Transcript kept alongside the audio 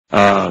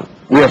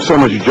We have so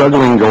much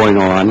juggling going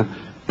on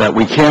that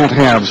we can't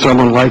have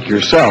someone like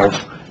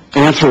yourself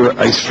answer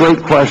a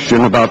straight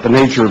question about the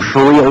nature of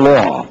Sharia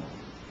law.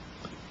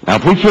 Now,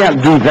 if we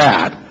can't do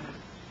that,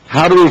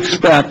 how do we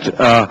expect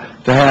to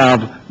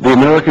have the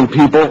American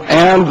people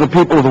and the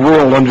people of the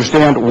world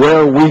understand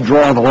where we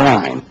draw the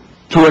line?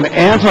 To an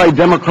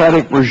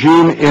anti-democratic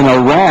regime in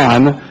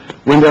Iran,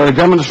 when there are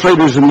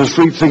demonstrators in the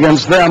streets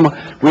against them,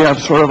 we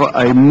have sort of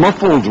a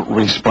muffled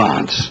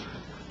response.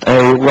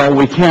 Well,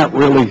 we can't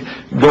really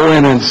go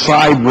in and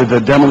side with the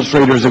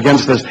demonstrators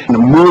against this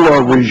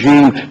mullah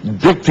regime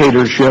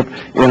dictatorship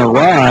in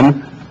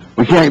Iran.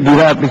 We can't do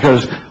that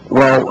because,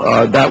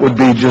 well, that would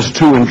be just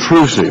too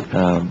intrusive.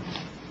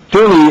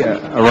 During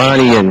the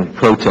Iranian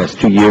protests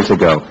 2 years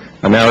ago,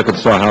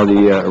 Americans saw how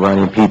the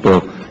Iranian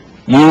people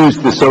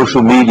used the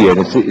social media. And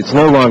it's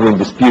no longer in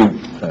dispute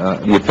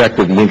the effect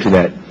of the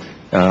internet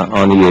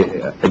on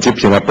the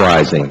Egyptian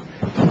uprising.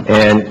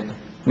 And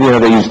you know,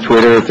 they use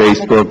Twitter,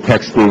 Facebook,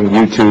 texting,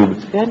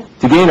 YouTube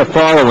to gain a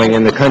following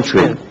in the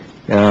country,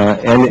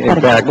 and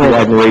in fact, with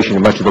admiration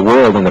in much of the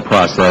world in the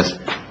process.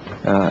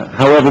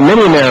 However,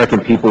 many American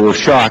people were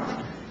shocked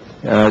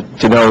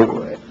to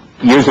know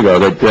years ago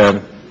that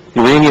the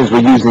Iranians were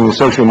using the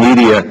social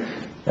media,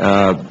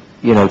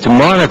 to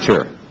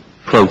monitor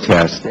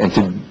protests and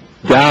to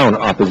down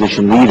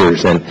opposition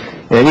leaders. And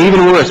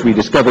even worse, we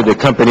discovered that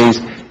companies,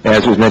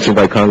 as was mentioned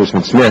by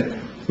Congressman Smith,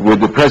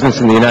 with the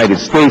presence in the United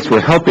States, were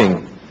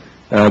helping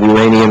the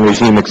Iranian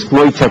regime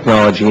exploit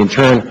technology and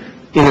turn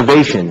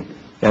innovation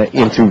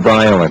into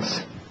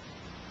violence.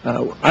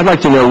 I'd like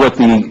to know what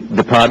the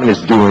department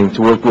is doing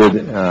to work with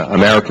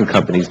American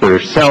companies that are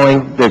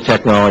selling their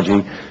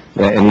technology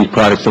and these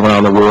products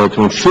around the world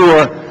to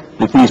ensure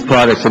that these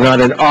products are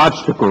not an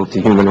obstacle to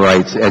human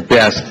rights at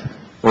best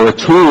or a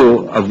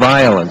tool of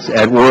violence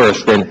at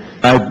worst. And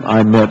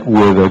I met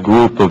with a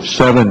group of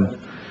 7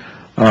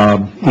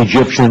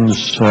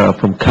 Egyptians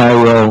from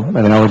Cairo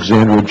and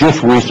Alexandria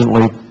just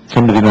recently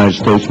come to the United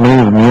States,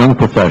 many of them young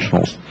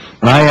professionals.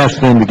 And I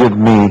asked them to give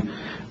me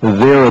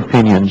their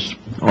opinions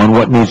on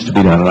what needs to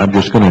be done. And I'm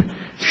just going to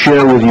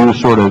share with you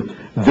sort of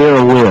their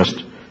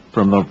list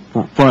from the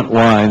front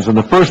lines. And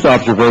the first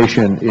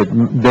observation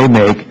they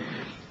make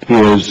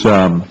is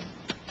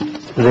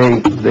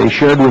they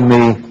shared with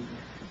me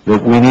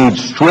that we need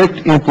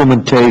strict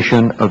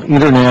implementation of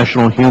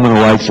international human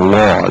rights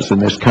laws in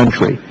this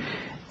country,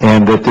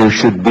 and that there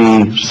should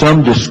be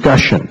some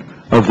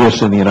discussion of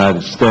this in the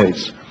United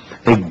States.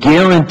 A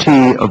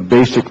guarantee of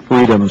basic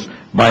freedoms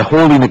by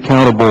holding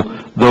accountable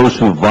those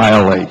who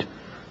violate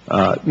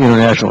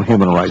international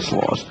human rights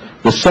laws.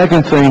 The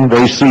second thing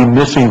they see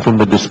missing from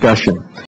the discussion